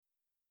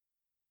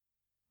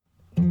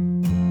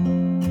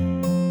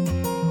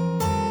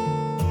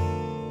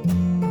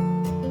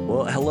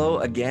Hello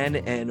again,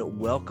 and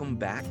welcome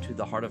back to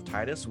the Heart of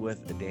Titus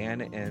with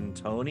Dan and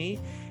Tony.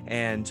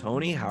 And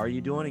Tony, how are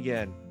you doing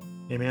again?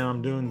 Hey man,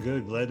 I'm doing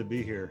good. Glad to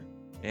be here.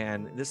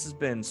 And this has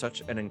been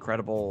such an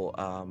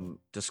incredible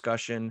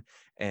discussion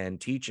and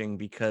teaching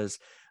because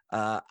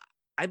uh,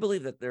 I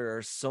believe that there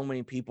are so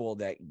many people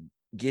that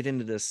get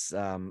into this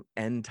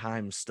end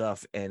time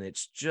stuff, and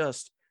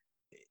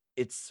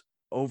it's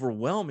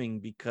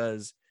overwhelming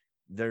because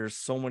there's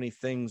so many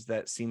things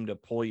that seem to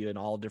pull you in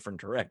all different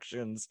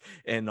directions,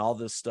 and all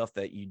this stuff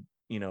that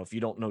if you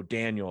don't know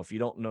Daniel, if you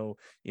don't know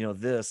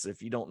this,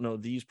 if you don't know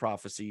these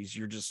prophecies,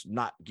 you're just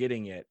not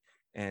getting it.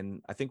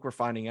 And I think we're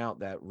finding out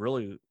that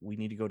really we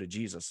need to go to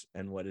Jesus.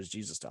 And what is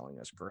Jesus telling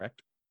us,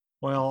 correct?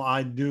 Well,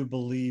 I do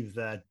believe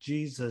that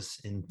Jesus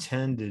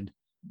intended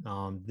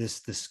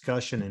this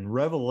discussion and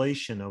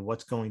revelation of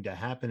what's going to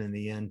happen in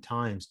the end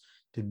times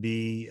to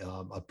be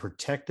a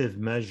protective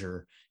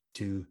measure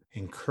to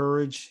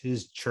encourage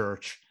his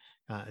church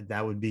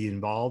that would be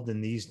involved in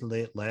these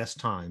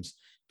last times,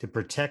 to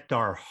protect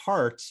our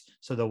hearts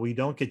so that we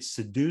don't get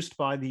seduced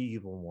by the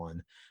evil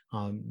one.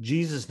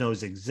 Jesus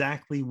knows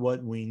exactly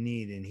what we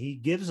need, and he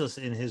gives us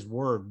in his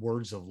word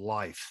words of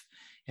life.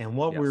 And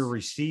what we're Yes.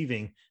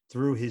 receiving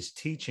through his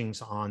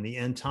teachings on the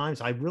end times,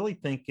 I really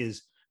think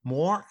is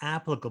more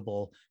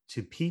applicable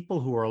to people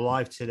who are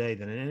alive today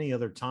than at any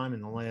other time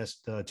in the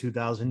last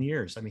 2,000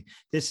 years. I mean,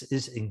 this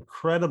is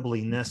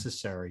incredibly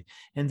necessary.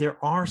 And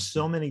there are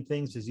so many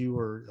things, as you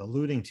were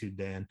alluding to,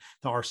 Dan,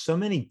 there are so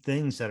many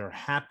things that are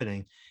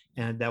happening,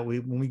 and that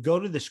when we go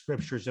to the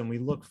scriptures and we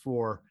look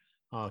for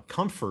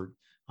comfort,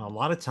 a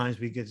lot of times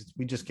we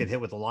just get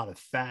hit with a lot of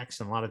facts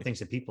and a lot of things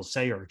that people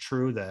say are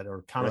true that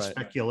are kind of Right.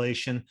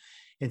 speculation.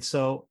 And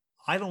so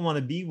I don't want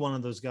to be one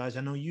of those guys.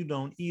 I know you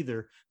don't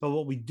either. But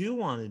what we do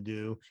want to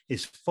do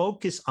is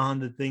focus on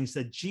the things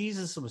that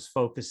Jesus was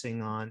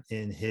focusing on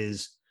in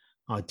his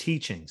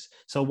teachings.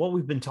 So what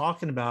we've been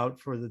talking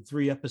about for the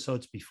 3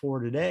 episodes before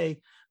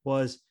today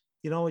was,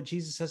 you know what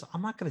Jesus says,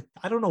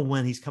 I don't know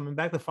when he's coming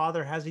back. The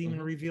Father hasn't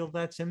even revealed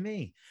that to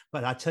me.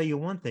 But I tell you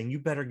one thing, you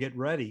better get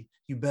ready.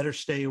 You better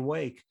stay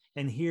awake.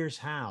 And here's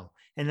how.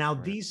 And now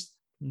these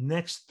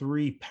next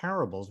 3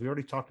 parables, we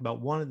already talked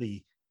about one of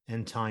the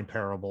end time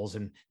parables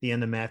and the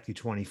end of Matthew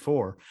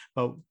 24.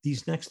 But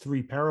these next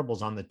 3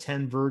 parables on the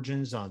 10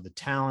 virgins, on the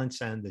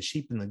talents, and the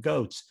sheep and the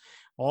goats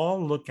all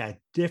look at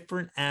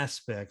different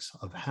aspects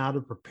of how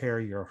to prepare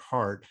your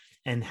heart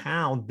and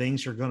how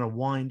things are going to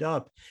wind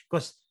up.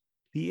 Because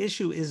the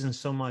issue isn't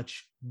so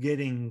much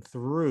getting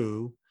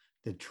through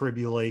the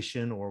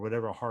tribulation or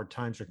whatever hard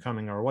times are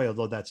coming our way,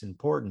 although that's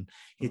important.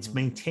 It's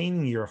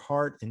maintaining your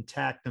heart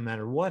intact no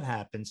matter what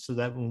happens, so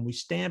that when we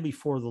stand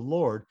before the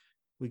Lord,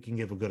 we can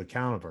give a good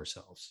account of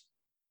ourselves.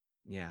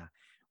 Yeah.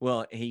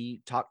 Well,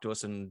 he talked to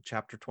us in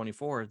chapter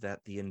 24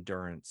 that the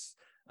endurance,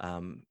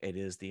 it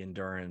is the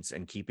endurance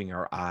and keeping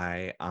our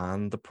eye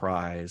on the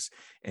prize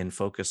and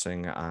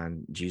focusing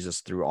on Jesus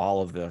through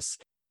all of this.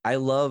 I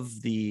love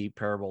the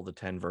parable of the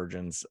 10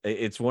 virgins.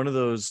 It's one of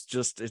those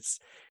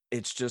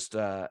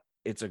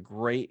it's a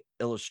great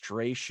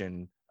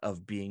illustration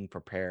of being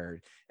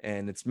prepared.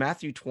 And it's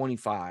Matthew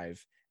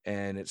 25.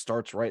 And it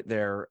starts right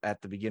there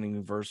at the beginning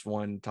of verse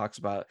 1, talks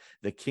about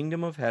the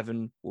kingdom of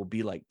heaven will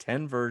be like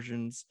 10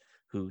 virgins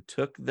who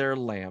took their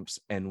lamps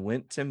and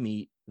went to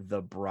meet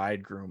the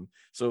bridegroom.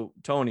 So,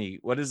 Tony,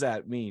 what does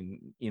that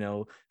mean?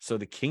 So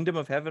the kingdom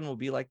of heaven will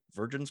be like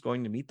virgins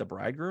going to meet the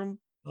bridegroom?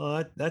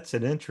 That's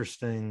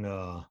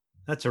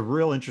that's a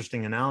real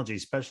interesting analogy,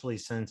 especially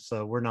since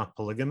we're not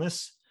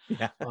polygamous.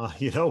 Yeah.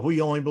 We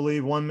only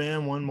believe one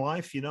man, one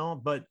wife.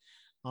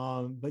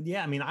 But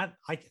yeah, I mean,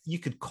 you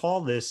could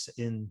call this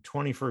in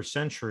 21st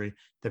century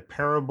the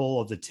parable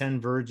of the 10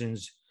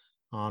 virgins,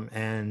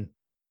 and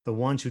the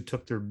ones who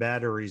took their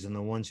batteries and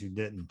the ones who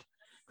didn't,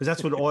 because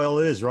that's what oil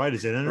is, right?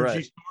 It's an energy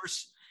Right.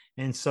 source.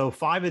 And so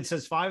it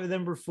says 5 of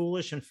them were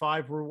foolish and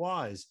 5 were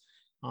wise.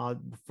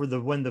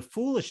 When the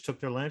foolish took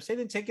their lamps, they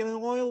didn't take any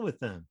oil with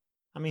them.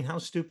 I mean, how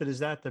stupid is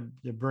that to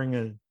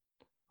bring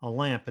a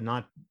lamp and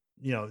not,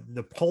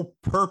 the whole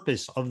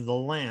purpose of the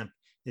lamp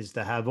is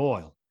to have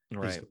oil, is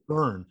Right. to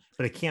burn,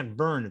 but it can't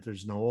burn if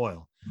there's no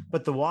oil.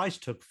 But the wise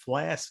took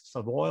flasks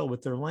of oil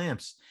with their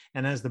lamps,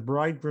 and as the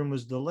bridegroom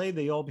was delayed,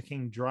 they all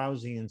became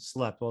drowsy and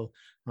slept. Well,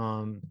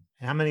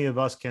 how many of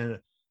us can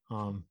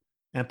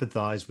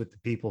empathize with the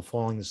people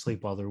falling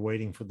asleep while they're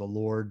waiting for the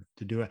Lord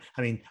to do it?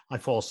 I mean, I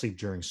fall asleep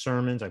during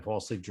sermons. I fall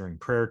asleep during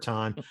prayer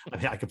time. I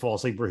mean, I could fall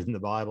asleep reading the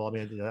Bible. I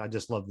mean, I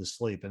just love to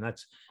sleep, and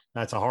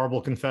that's a horrible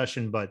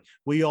confession, but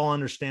we all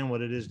understand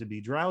what it is to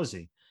be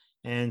drowsy.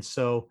 And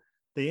so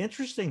the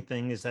interesting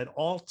thing is that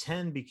all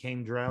 10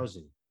 became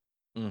drowsy.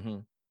 Mm-hmm.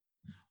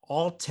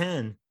 All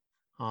 10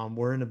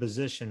 were in a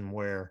position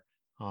where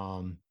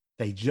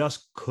they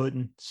just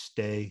couldn't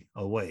stay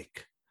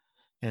awake.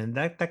 And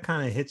that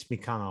kind of hits me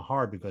kind of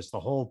hard, because the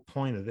whole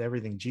point of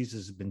everything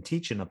Jesus has been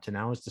teaching up to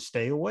now is to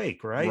stay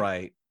awake, right?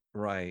 Right.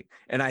 Right.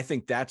 And I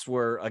think that's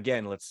where,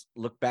 again, let's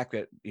look back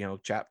at,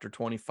 chapter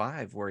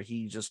 25, where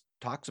he just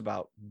talks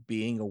about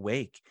being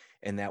awake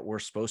and that we're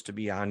supposed to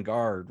be on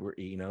guard.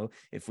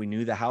 If we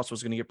knew the house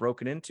was going to get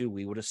broken into,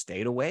 we would have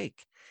stayed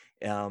awake.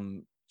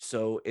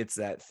 So it's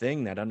that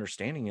thing, that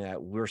understanding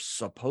that we're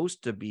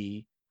supposed to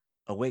be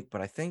awake.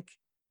 But I think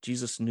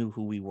Jesus knew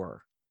who we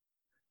were.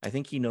 I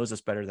think he knows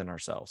us better than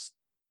ourselves.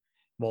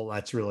 Well,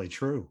 that's really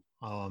true.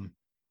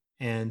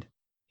 And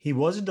he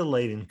wasn't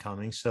delayed in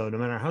coming. So no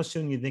matter how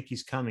soon you think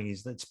he's coming,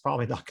 it's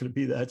probably not going to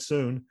be that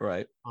soon.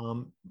 Right.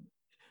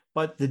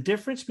 But the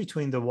difference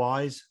between the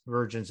wise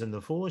virgins and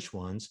the foolish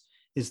ones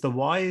is the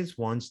wise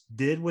ones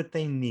did what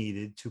they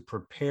needed to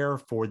prepare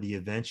for the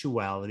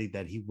eventuality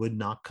that he would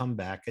not come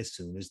back as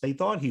soon as they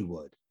thought he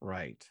would.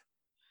 Right.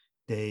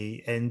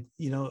 I've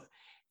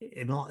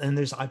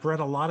read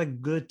a lot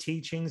of good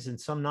teachings and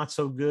some not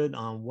so good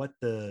on what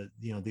the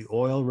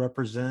oil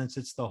represents.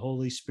 It's the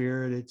Holy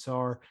Spirit. It's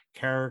our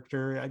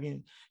character. I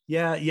mean,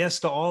 yeah, yes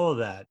to all of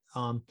that.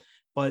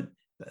 But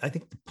I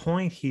think the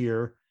point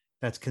here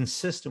that's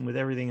consistent with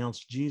everything else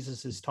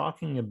Jesus is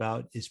talking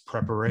about is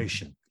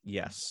preparation.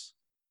 Yes.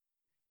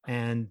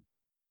 And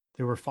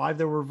there were 5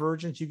 that were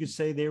virgins. You could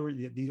say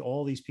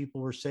all these people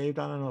were saved.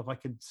 I don't know if I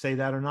could say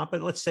that or not,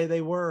 but let's say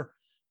they were.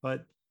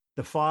 But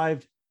the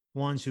 5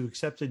 ones who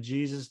accepted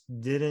Jesus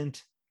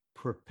didn't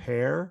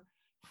prepare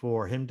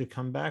for him to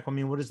come back. I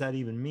mean, what does that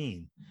even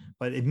mean?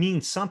 But it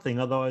means something.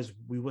 Otherwise,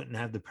 we wouldn't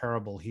have the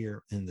parable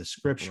here in the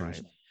scriptures.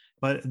 Right.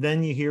 But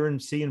then you hear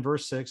and see in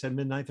verse 6, at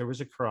midnight, there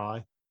was a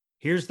cry.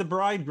 Here's the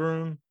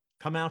bridegroom.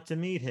 Come out to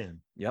meet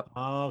him. Yep.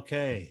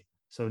 Okay.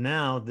 So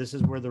now this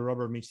is where the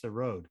rubber meets the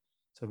road.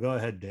 So go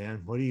ahead,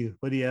 Dan. What do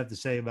you have to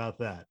say about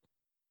that?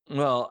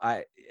 Well,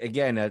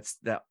 it's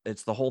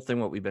the whole thing.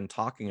 What we've been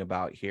talking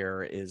about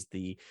here is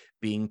the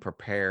being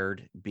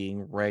prepared,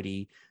 being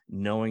ready,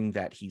 knowing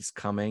that he's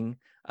coming,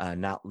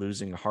 not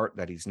losing heart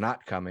that he's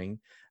not coming.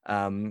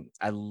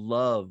 I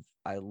love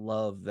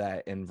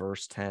that in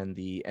verse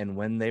 10, and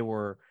when they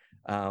were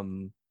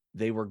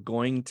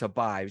going to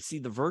buy. See,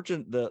 the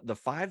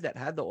 5 that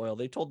had the oil,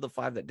 they told the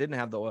 5 that didn't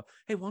have the oil,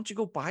 hey, why don't you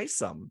go buy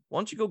some? Why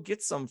don't you go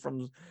get some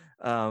from,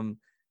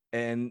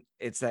 and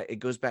it's that it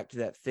goes back to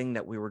that thing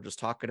that we were just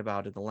talking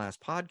about in the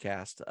last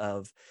podcast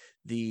of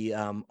the,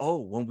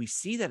 when we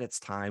see that it's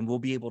time, we'll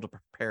be able to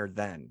prepare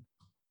then.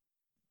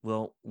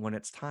 Well, when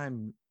it's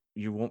time,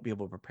 you won't be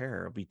able to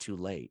prepare. It'll be too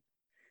late.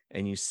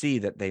 And you see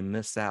that they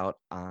miss out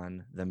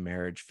on the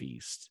marriage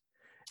feast.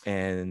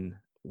 And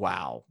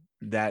wow,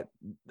 that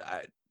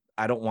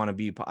I don't want to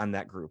be on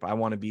that group. I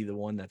want to be the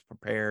one that's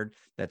prepared,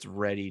 that's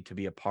ready to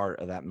be a part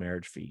of that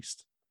marriage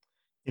feast.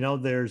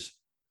 There's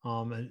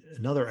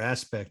another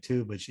aspect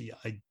too, which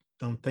I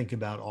don't think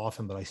about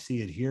often, but I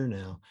see it here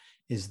now,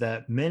 is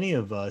that many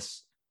of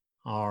us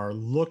are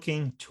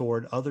looking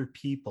toward other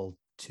people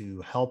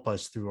to help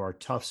us through our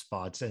tough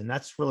spots. And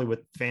that's really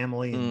what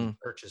family and the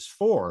church is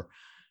for.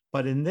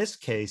 But in this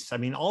case, I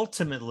mean,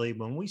 ultimately,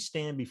 when we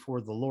stand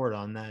before the Lord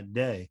on that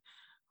day,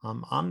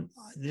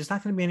 there's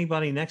not going to be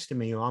anybody next to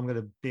me who I'm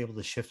going to be able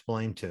to shift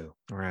blame to.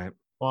 Right.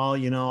 Well,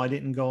 I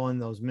didn't go on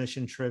those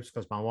mission trips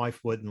because my wife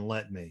wouldn't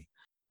let me.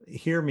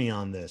 Hear me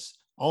on this.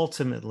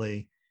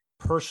 Ultimately,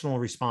 personal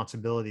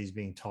responsibility is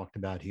being talked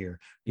about here.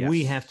 Yes.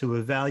 We have to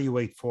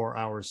evaluate for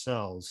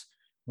ourselves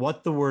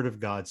what the Word of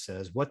God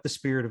says, what the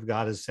Spirit of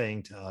God is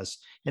saying to us,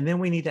 and then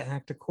we need to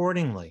act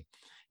accordingly.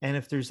 And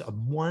if there's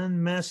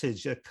one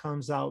message that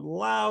comes out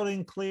loud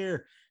and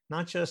clear,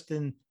 not just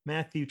in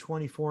Matthew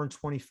 24 and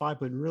 25,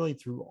 but really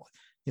through,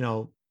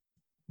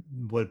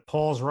 what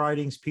Paul's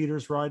writings,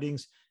 Peter's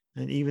writings,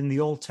 and even the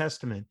Old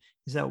Testament,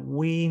 is that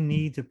we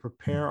need to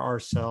prepare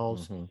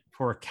ourselves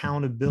for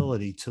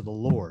accountability to the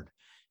Lord.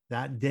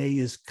 That day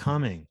is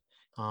coming.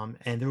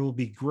 And there will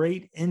be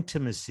great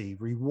intimacy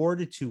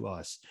rewarded to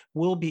us.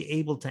 We'll be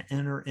able to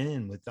enter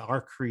in with our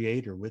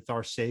Creator, with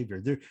our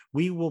Savior.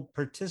 We will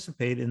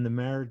participate in the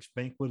marriage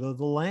banquet of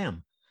the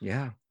Lamb.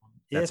 Yeah,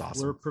 that's if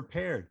awesome. We're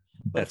prepared.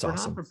 But that's if we're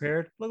awesome. not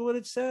prepared, look what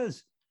it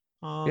says.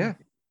 And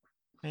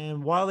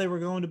while they were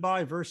going to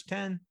buy, verse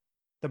 10,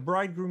 the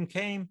bridegroom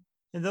came,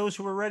 and those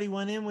who were ready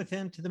went in with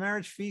him to the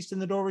marriage feast,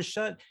 and the door was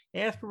shut.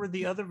 Afterward,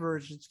 the other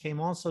virgins came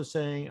also,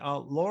 saying,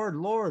 Lord,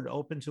 Lord,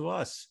 open to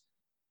us.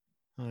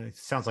 It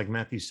sounds like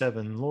Matthew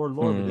 7. Lord,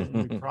 Lord,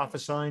 didn't we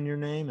prophesy in your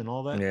name and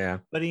all that? Yeah.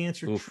 But he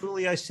answered,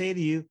 truly, I say to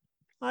you,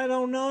 I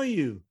don't know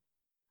you.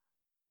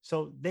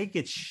 So they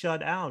get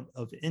shut out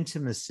of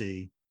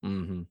intimacy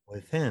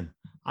with him.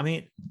 I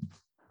mean,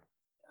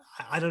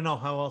 I don't know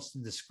how else to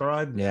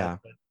describe that,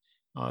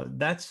 but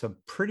that's a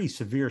pretty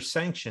severe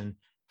sanction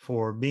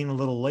for being a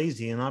little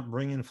lazy and not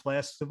bringing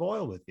flasks of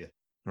oil with you.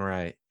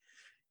 Right.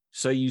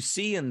 So you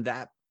see in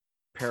that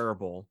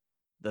parable,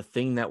 the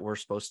thing that we're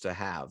supposed to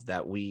have,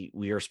 that we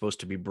are supposed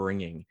to be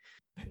bringing.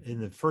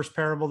 In the first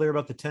parable there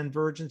about the 10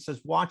 virgins,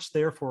 says, watch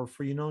therefore,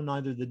 for you know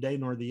neither the day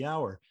nor the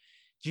hour.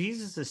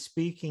 Jesus is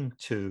speaking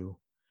to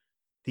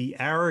the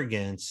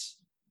arrogance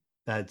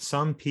that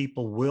some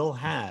people will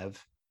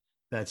have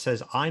that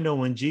says, I know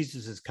when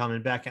Jesus is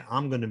coming back and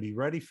I'm going to be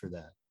ready for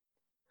that.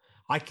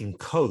 I can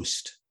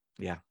coast.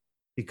 Yeah.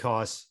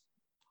 because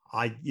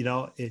I've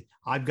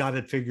got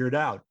it figured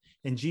out.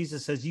 And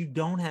Jesus says, you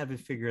don't have it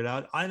figured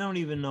out. I don't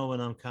even know when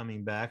I'm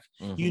coming back.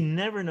 You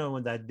never know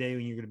when that day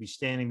when you're going to be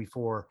standing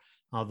before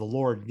the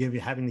Lord,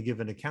 having to give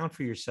an account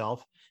for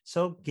yourself.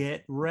 So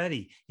get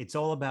ready. It's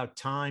all about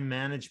time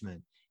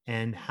management.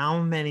 And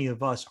how many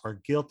of us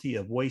are guilty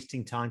of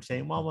wasting time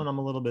saying, well, when I'm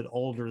a little bit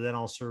older, then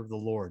I'll serve the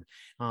Lord.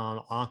 When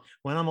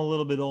I'm a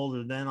little bit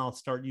older, then I'll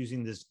start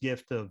using this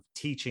gift of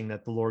teaching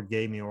that the Lord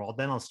gave me, or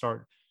then I'll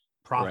start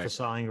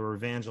prophesying or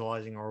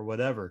evangelizing or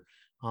whatever.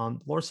 The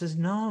Lord says,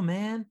 no,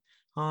 man,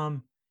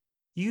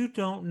 you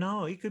don't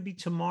know. It could be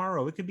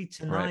tomorrow. It could be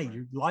tonight. Right.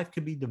 Your life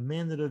could be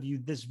demanded of you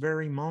this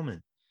very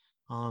moment.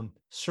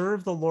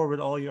 Serve the Lord with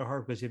all your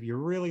heart, because if you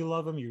really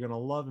love him, you're going to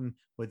love him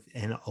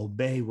and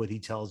obey what he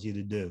tells you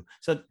to do.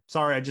 So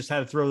sorry, I just had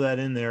to throw that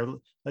in there.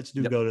 Let's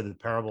go to the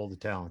parable of the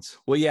talents.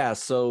 Well, yeah.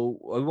 So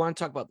we want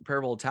to talk about the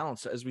parable of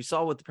talents. As we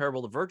saw with the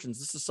parable of the virgins,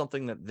 this is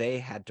something that they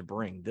had to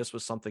bring. This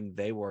was something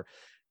they were.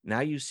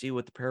 Now you see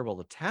with the parable of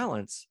the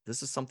talents,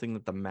 this is something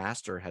that the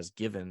master has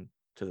given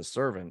to the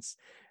servants.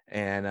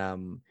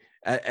 And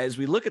as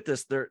we look at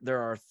this, there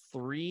are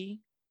 3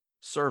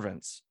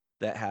 servants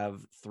that have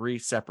 3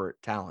 separate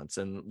talents.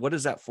 And what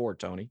is that for,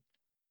 Tony?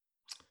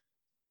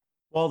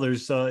 Well,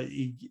 there's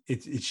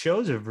it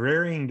shows a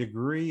varying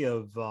degree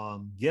of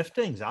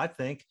giftings, I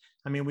think.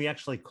 I mean, we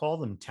actually call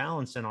them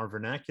talents in our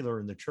vernacular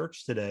in the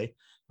church today,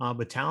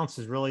 but talents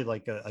is really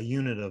like a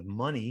unit of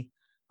money.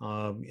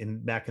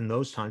 Back in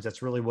those times,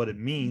 that's really what it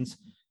means.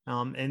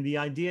 And the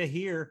idea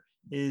here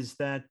is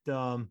that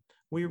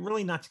we're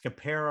really not to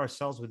compare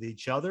ourselves with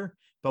each other,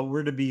 but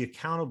we're to be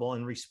accountable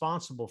and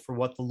responsible for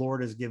what the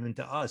Lord has given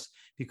to us.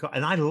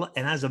 And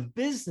as a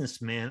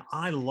businessman,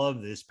 I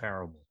love this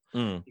parable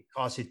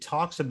because it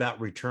talks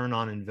about return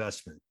on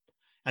investment.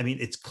 I mean,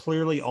 it's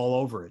clearly all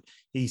over it.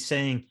 He's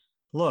saying,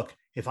 look,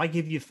 if I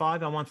give you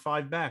 5, I want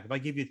 5 back. If I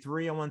give you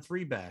 3, I want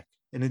 3 back,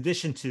 in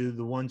addition to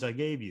the ones I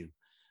gave you.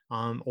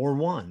 Or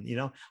 1,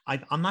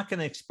 I'm not going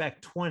to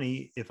expect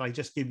 20 if I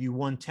just give you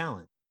 1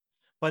 talent.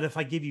 But if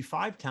I give you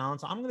 5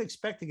 talents, I'm going to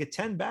expect to get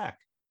 10 back.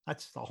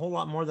 That's a whole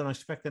lot more than I'm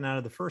expecting out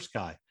of the first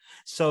guy.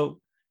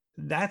 So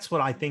that's what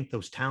I think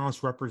those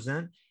talents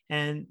represent.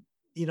 And,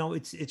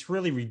 it's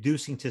really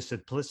reducing to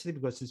simplicity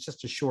because it's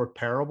just a short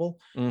parable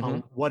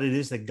on what it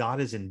is that God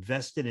has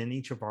invested in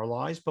each of our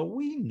lives. But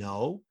we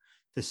know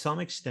to some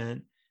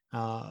extent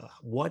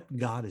what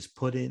God has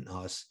put in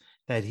us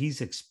that he's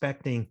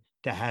expecting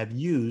to have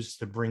used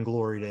to bring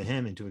glory to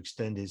him and to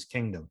extend his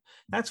kingdom.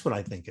 That's what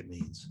I think it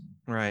means.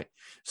 Right.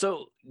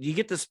 So you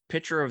get this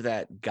picture of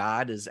that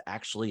God is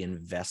actually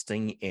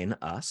investing in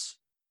us.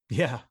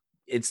 Yeah.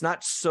 It's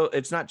not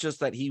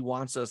just that he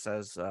wants us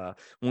as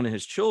one of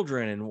his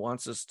children and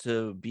wants us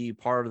to be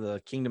part of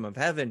the kingdom of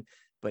heaven,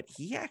 but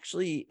he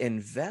actually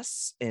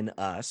invests in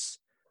us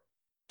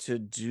to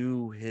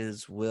do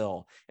his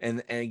will.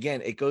 And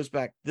again,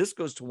 this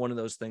goes to one of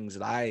those things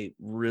that I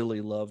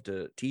really love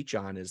to teach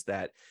on, is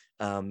that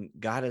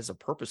God has a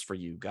purpose for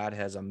you. God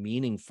has a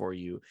meaning for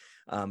you.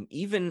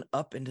 Even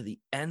up into the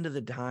end of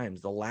the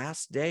times, the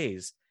last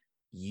days,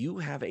 you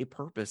have a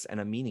purpose and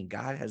a meaning.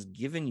 God has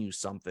given you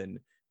something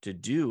to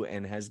do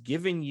and has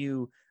given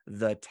you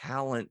the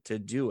talent to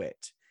do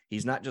it.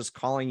 He's not just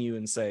calling you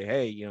and say,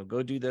 hey,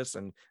 go do this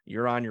and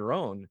you're on your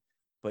own.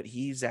 But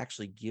he's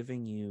actually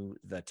giving you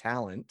the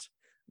talent,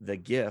 the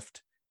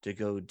gift to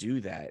go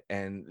do that.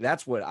 And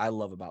that's what I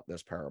love about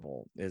this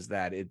parable, is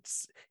that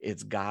it's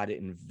God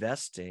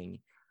investing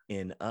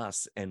in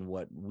us and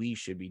what we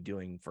should be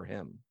doing for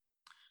him.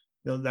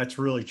 That's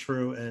really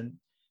true. And,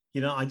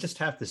 I just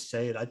have to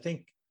say it. I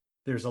think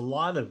there's a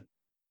lot of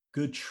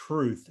good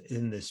truth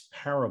in this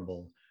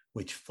parable,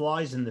 which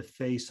flies in the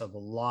face of a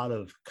lot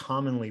of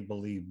commonly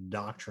believed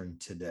doctrine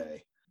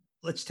today.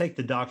 Let's take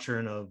the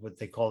doctrine of what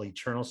they call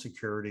eternal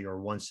security, or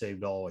once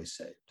saved, always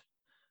saved.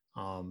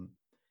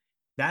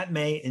 That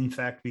may, in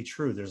fact, be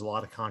true. There's a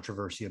lot of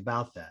controversy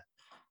about that.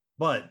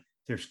 But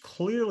there's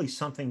clearly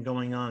something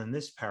going on in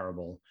this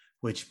parable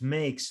which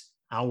makes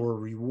our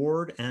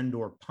reward and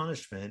or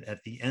punishment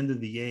at the end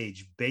of the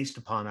age based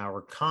upon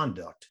our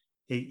conduct.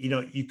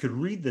 You could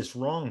read this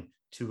wrong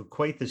to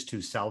equate this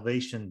to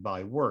salvation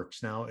by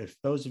works. Now, if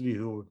those of you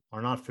who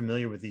are not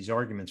familiar with these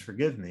arguments,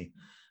 forgive me,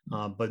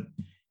 but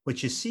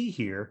what you see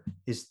here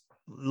is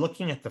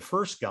looking at the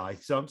first guy.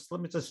 So let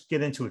me just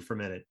get into it for a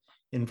minute.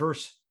 In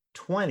verse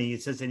 20,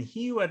 it says, and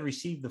he who had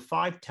received the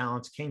 5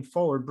 talents came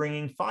forward,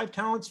 bringing 5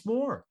 talents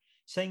more,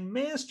 saying,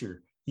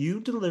 Master,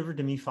 you delivered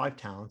to me 5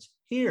 talents.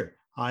 Here,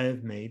 I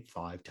have made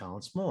 5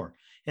 talents more.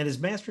 And his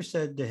master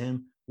said to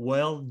him,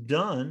 well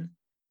done,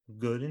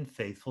 good and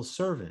faithful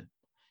servant.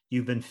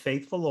 You've been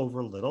faithful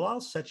over little,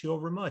 I'll set you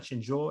over much.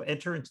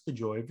 Enter into the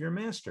joy of your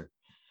master.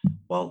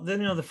 Well,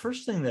 then, the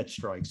first thing that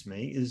strikes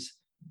me is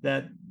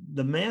that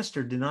the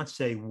master did not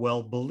say,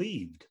 well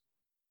believed.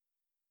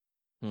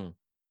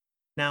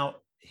 Now,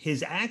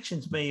 his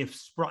actions may have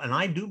sprung, and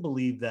I do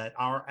believe that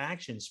our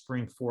actions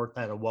spring forth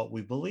out of what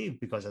we believe,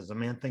 because as a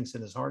man thinks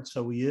in his heart,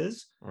 so he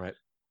is. Right.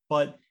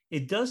 But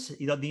it does,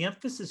 the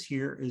emphasis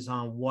here is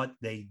on what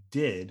they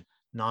did,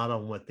 not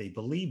on what they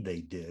believe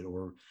they did.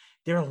 Or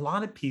there are a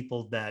lot of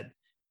people that,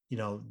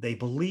 they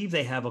believe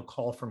they have a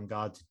call from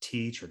God to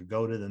teach or to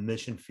go to the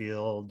mission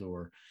field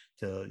or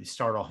to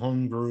start a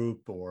home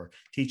group or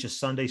teach a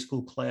Sunday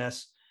school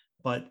class,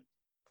 but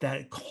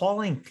that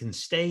calling can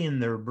stay in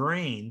their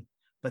brain,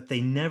 but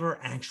they never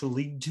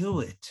actually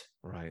do it.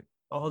 Right.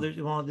 Oh,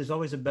 there's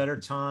always a better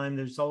time.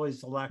 There's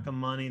always a lack of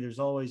money. There's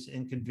always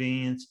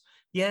inconvenience.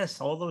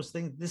 Yes, all those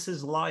things. This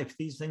is life.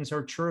 These things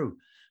are true.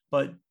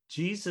 But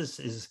Jesus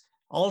is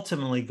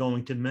ultimately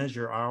going to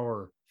measure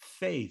our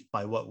faith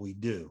by what we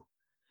do.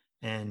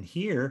 And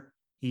here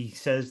he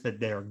says that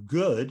they're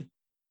good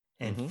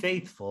and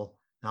faithful,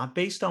 not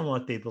based on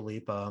what they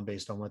believe, but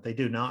based on what they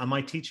do. Now, am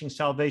I teaching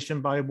salvation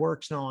by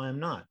works? No, I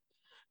am not.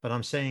 But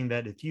I'm saying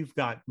that if you've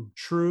got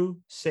true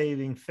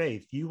saving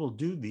faith, you will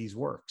do these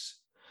works.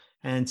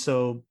 And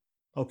so,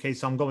 okay,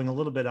 so I'm going a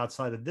little bit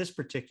outside of this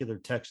particular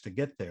text to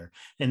get there.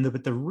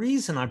 But the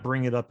reason I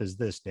bring it up is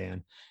this,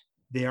 Dan.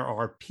 There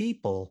are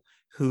people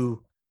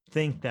who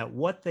think that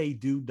what they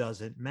do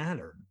doesn't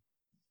matter.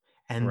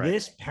 And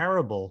this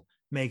parable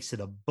makes it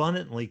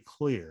abundantly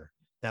clear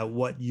that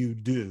what you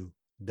do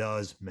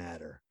does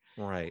matter.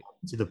 Right.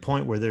 To the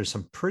point where there's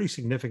some pretty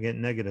significant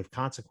negative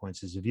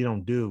consequences if you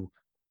don't do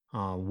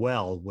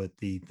well with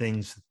the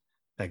things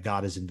that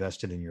God has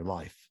invested in your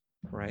life.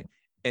 Right.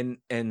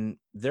 And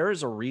there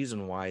is a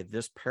reason why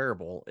this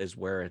parable is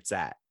where it's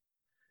at.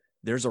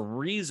 There's a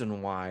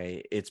reason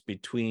why it's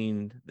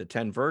between the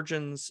 10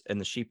 virgins and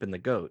the sheep and the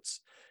goats.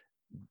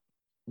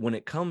 When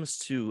it comes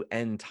to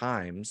end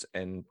times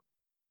and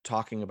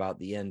talking about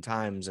the end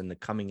times and the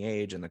coming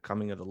age and the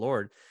coming of the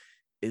Lord,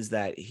 is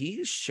that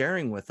he's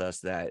sharing with us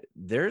that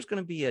there's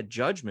going to be a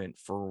judgment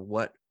for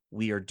what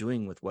we are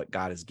doing with what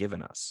God has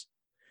given us.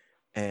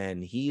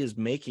 And he is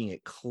making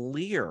it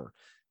clear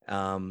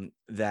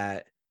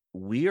that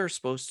we are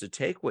supposed to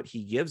take what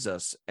he gives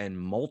us and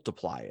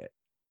multiply it.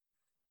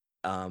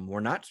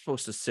 We're not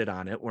supposed to sit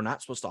on it. We're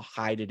not supposed to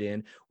hide it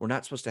in. We're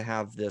not supposed to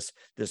have this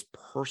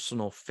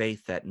personal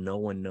faith that no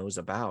one knows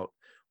about.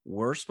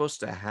 We're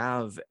supposed to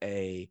have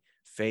a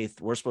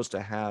faith. We're supposed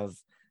to have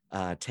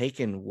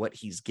taken what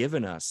he's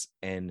given us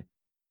and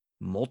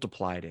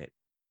multiplied it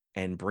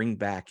and bring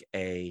back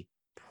a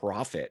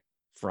profit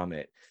from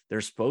it.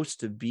 There's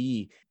supposed to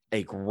be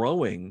a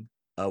growing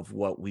of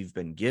what we've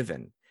been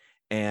given.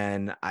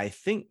 And I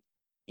think,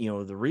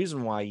 the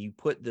reason why you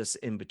put this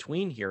in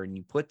between here and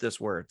you put this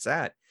where it's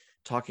at,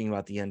 talking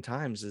about the end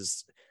times,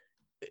 is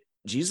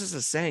Jesus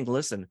is saying,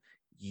 listen,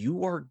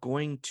 you are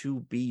going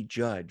to be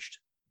judged.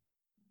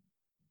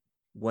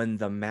 When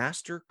the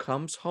master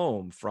comes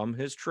home from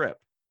his trip,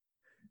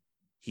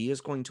 he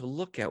is going to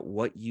look at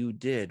what you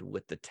did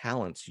with the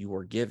talents you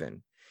were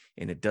given.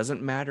 And it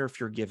doesn't matter if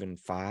you're given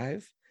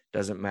 5,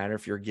 doesn't matter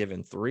if you're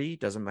given 3,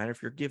 doesn't matter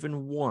if you're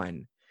given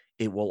 1,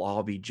 it will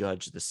all be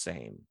judged the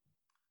same.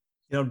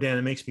 Dan,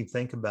 it makes me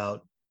think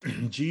about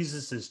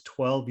Jesus is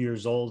 12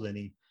 years old and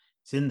he's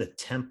in the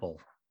temple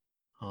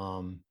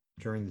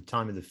during the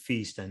time of the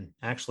feast and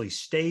actually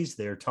stays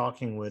there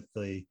talking with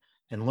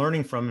and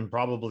learning from and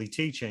probably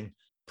teaching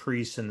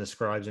priests and the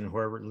scribes and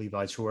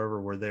Levites, whoever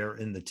were there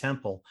in the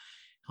temple,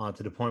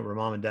 to the point where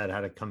mom and dad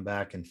had to come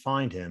back and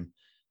find him.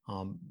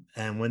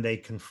 And when they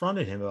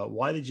confronted him about,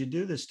 why did you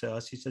do this to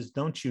us? He says,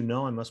 don't you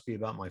know I must be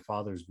about my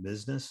Father's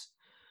business?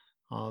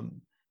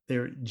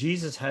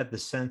 Jesus had the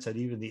sense at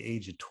even the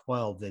age of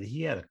 12 that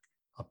he had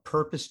a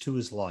purpose to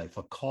his life,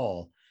 a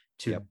call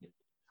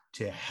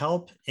to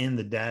help in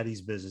the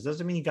daddy's business.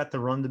 Doesn't mean he got to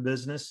run the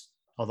business,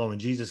 although in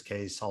Jesus'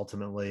 case,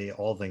 ultimately,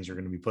 all things are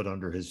going to be put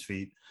under his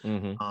feet.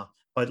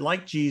 But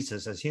like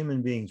Jesus, as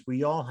human beings,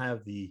 we all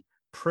have the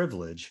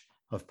privilege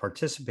of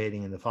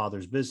participating in the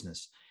Father's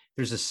business.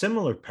 There's a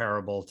similar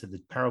parable to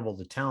the parable of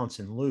the talents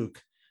in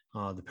Luke,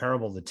 the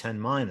parable of the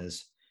 10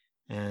 minas.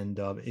 And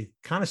it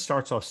kind of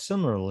starts off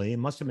similarly. It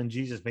must have been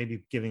Jesus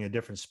maybe giving a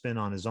different spin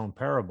on his own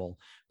parable.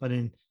 But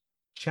in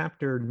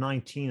chapter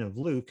 19 of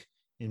Luke,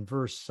 in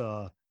verse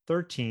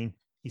 13,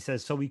 he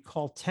says, so he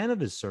called 10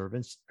 of his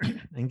servants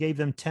and gave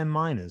them 10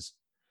 minas.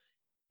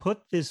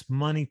 Put this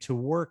money to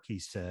work, he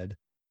said,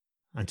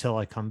 until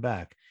I come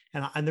back.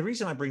 And the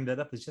reason I bring that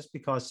up is just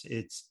because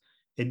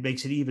it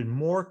makes it even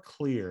more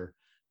clear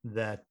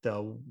that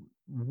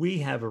we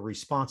have a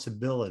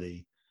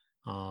responsibility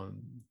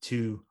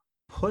to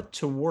put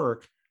to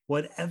work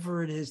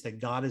whatever it is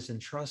that God has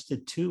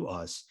entrusted to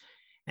us.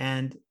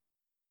 And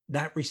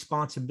that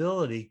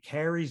responsibility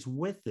carries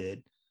with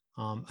it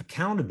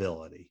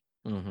accountability.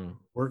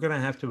 We're going to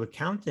have to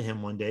account to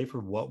him one day for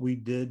what we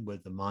did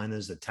with the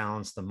minas, the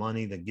talents, the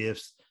money, the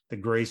gifts, the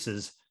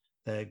graces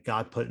that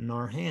God put in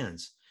our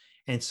hands.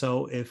 And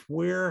so if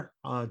we're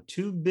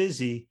too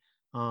busy,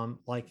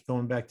 like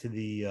going back to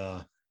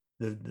the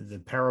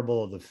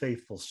parable of the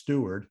faithful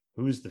steward,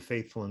 who's the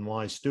faithful and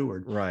wise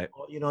steward, right?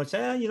 It's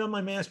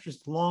my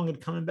master's long and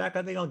coming back.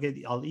 I think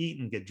I'll eat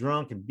and get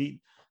drunk and beat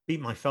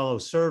my fellow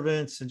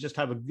servants and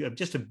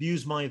just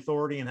abuse my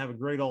authority and have a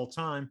great old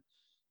time.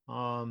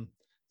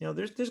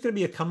 There's going to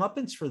be a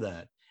comeuppance for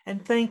that,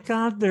 and thank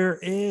God there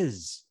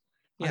is.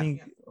 I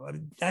mean,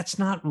 that's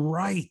not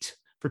right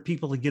for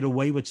people to get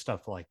away with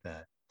stuff like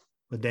that.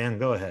 But Dan,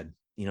 go ahead.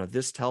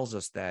 This tells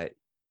us that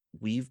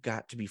we've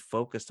got to be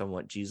focused on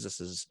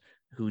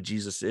who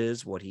Jesus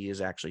is, what he has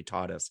actually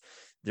taught us.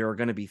 There are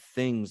going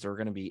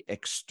to be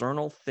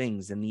external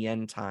things in the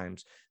end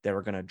times that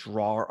are going to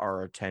draw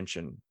our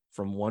attention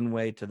from one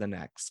way to the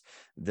next.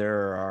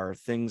 There are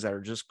things that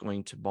are just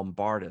going to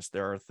bombard us.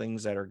 There are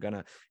things that are going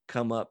to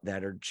come up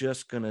that are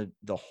just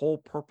the whole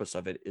purpose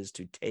of it is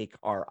to take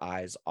our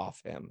eyes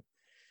off him.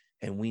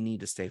 And we need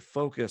to stay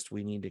focused.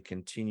 We need to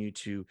continue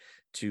to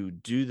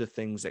do the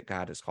things that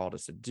God has called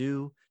us to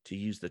do, to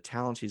use the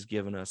talents he's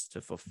given us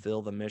to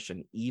fulfill the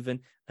mission,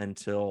 even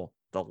until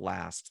the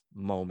last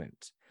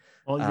moment.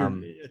 Well,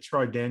 that's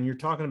right, Dan. You're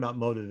talking about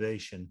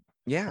motivation.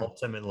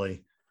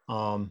 Ultimately.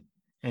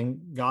 And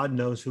God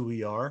knows who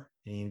we are.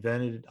 And he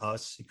invented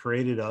us. He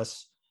created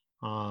us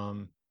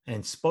and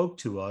spoke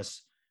to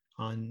us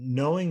on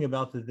knowing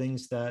about the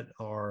things that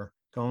are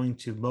going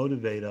to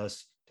motivate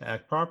us to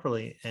act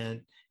properly.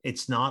 And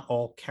it's not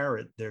all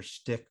carrot, there's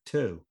stick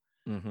too.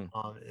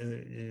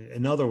 Mm-hmm.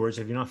 In other words,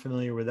 if you're not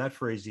familiar with that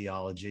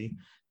phraseology,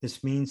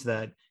 this means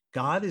that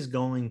God is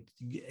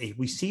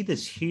we see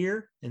this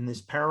here in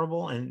this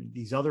parable and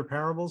these other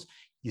parables.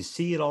 You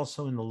see it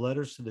also in the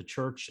letters to the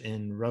church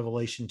in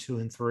Revelation 2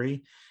 and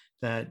 3,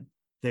 that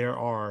there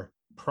are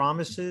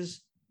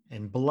promises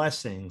and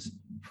blessings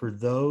for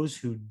those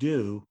who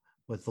do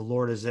what the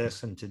Lord has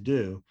asked them to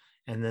do.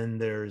 And then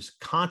there's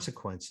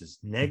consequences,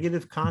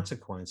 negative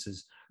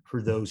consequences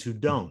for those who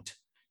don't.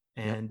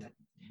 And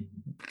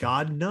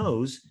God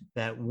knows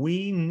that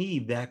we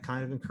need that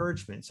kind of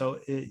encouragement. So,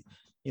 Dan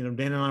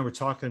and I were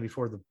talking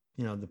before the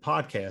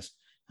podcast.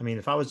 I mean,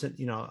 if I was,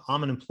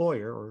 I'm an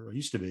employer or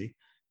used to be,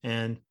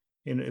 and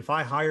if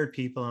I hired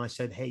people and I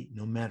said, hey,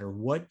 no matter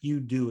what you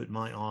do at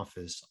my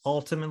office,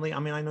 ultimately, I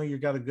mean, I know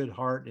you've got a good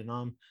heart and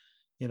I'm,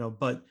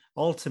 but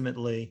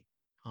ultimately,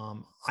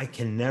 I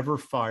can never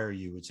fire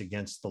you. It's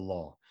against the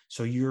law.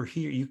 So you're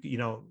here,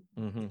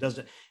 mm-hmm.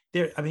 doesn't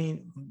there. I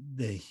mean,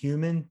 the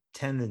human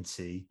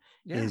tendency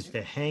is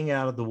to hang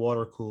out at the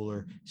water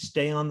cooler,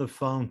 stay on the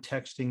phone,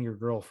 texting your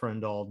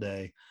girlfriend all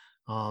day.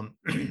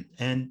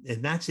 And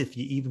that's if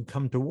you even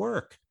come to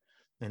work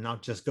and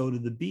not just go to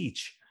the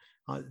beach.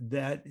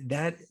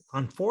 That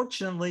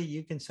unfortunately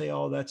you can say,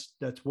 oh, that's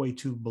way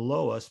too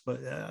below us,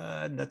 but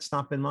that's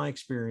not been my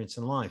experience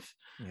in life.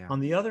 On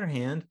the other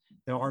hand,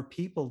 there are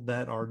people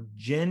that are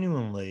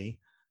genuinely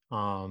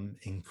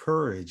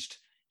encouraged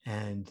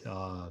and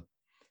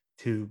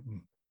to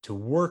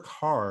work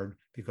hard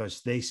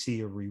because they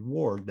see a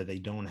reward that they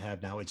don't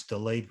have now. It's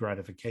delayed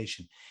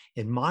gratification.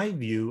 In my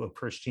view of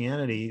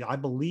Christianity, I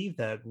believe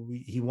that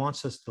he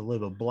wants us to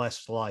live a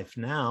blessed life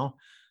now,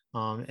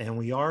 and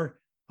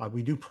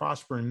we do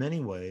prosper in many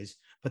ways,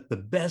 but the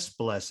best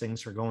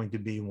blessings are going to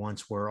be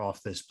once we're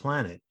off this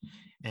planet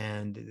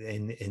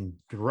and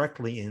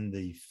directly in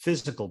the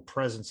physical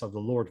presence of the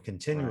Lord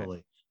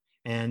continually.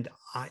 Right. And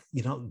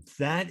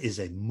that is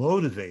a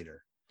motivator.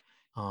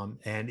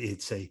 And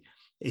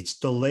it's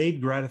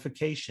delayed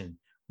gratification.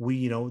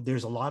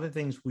 There's a lot of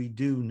things we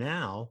do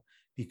now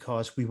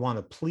because we want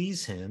to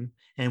please him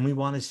and we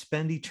want to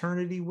spend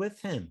eternity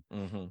with him.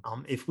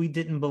 Mm-hmm. If we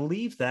didn't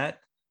believe that,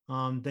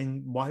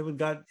 then why would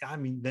God? I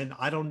mean, then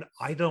I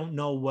don't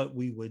know what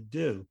we would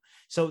do.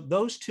 So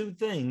those two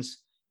things,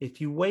 if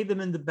you weigh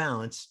them in the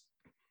balance,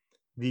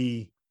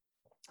 the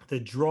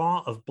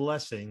draw of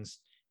blessings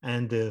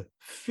and the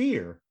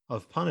fear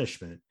of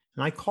punishment.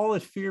 And I call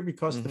it fear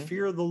because mm-hmm. the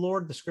fear of the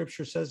Lord, the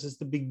scripture says, is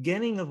the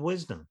beginning of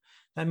wisdom.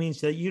 That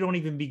means that you don't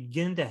even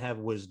begin to have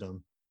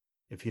wisdom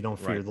if you don't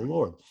fear the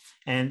Lord.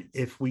 And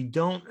if we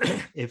don't,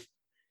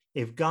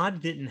 if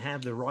God didn't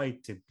have the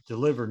right to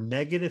deliver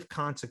negative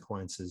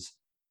consequences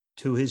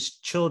to his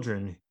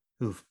children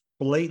who've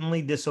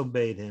blatantly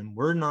disobeyed him,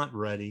 were not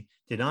ready,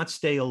 did not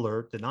stay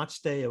alert, did not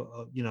stay,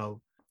 in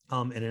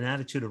an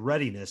attitude of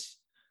readiness,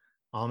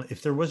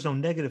 if there was no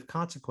negative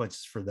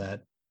consequences for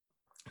that,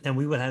 then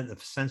we would have the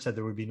sense that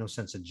there would be no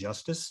sense of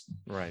justice.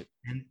 Right.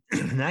 And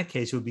in that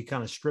case, it would be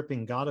kind of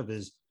stripping God of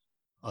his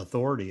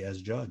authority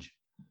as judge.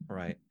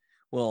 Right.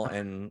 Well,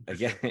 and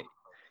again,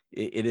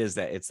 it's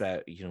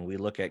that, we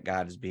look at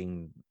God as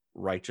being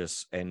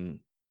righteous. And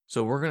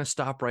so we're going to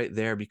stop right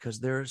there because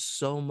there's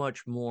so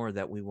much more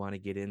that we want to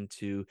get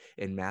into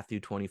in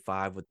Matthew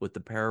 25 with the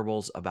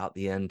parables about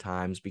the end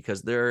times,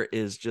 because there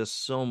is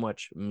just so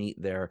much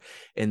meat there.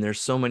 And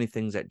there's so many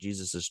things that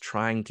Jesus is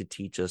trying to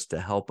teach us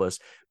to help us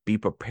be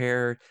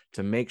prepared,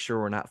 to make sure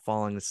we're not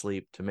falling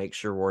asleep, to make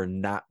sure we're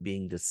not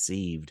being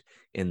deceived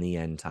in the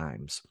end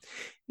times.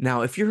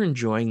 Now, if you're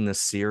enjoying this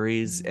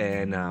series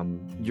and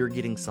you're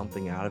getting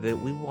something out of it,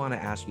 we want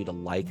to ask you to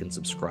like and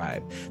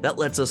subscribe. That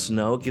lets us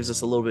know, gives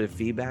us a little bit of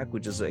feedback,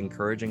 which is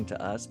encouraging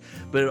to us,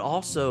 but it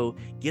also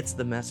gets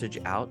the message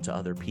out to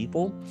other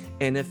people.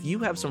 And if you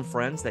have some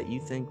friends that you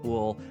think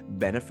will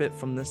benefit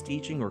from this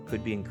teaching or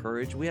could be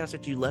encouraged, we ask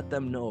that you let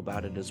them know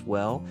about it as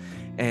well.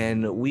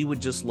 And we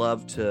would just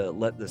love to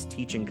let this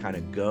teaching kind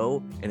of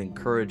go and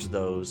encourage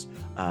those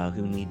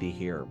who need to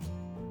hear.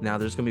 Now,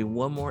 there's going to be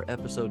one more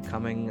episode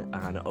coming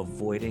on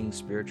avoiding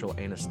spiritual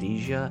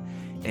anesthesia,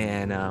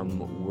 and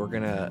we're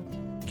going to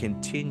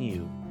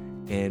continue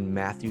in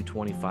Matthew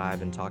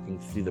 25 and talking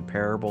through the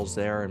parables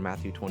there in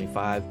Matthew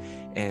 25.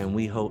 And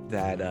we hope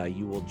that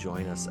you will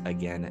join us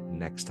again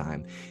next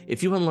time.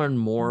 If you want to learn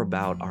more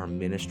about our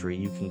ministry,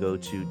 you can go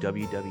to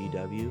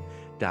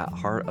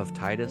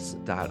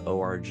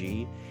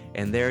www.heartoftitus.org.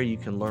 And there you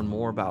can learn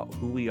more about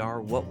who we are,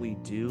 what we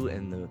do,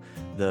 and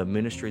the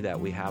ministry that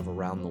we have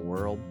around the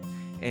world.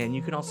 And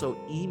you can also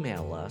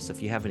email us if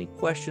you have any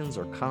questions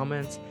or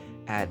comments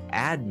at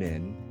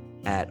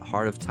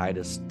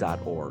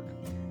admin@heartoftitus.org.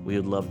 We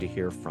would love to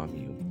hear from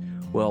you.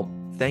 Well,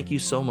 thank you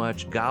so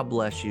much. God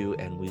bless you,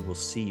 and we will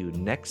see you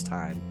next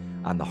time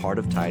on The Heart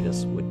of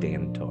Titus with Dan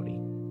and Tony.